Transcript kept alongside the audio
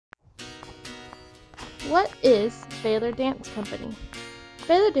What is Baylor Dance Company?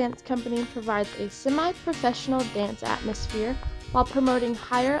 Baylor Dance Company provides a semi-professional dance atmosphere while promoting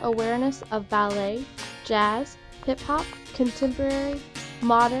higher awareness of ballet, jazz, hip-hop, contemporary,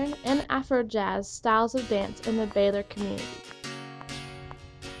 modern, and Afro-jazz styles of dance in the Baylor community.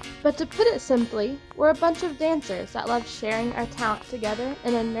 But to put it simply, we're a bunch of dancers that love sharing our talent together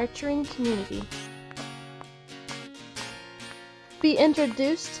in a nurturing community. Be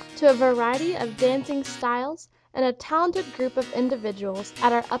introduced to a variety of dancing styles and a talented group of individuals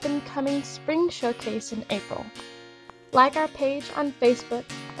at our up-and-coming Spring Showcase in April. Like our page on Facebook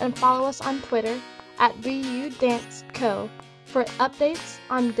and follow us on Twitter at BU Dance Co. for updates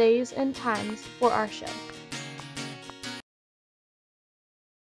on days and times for our show.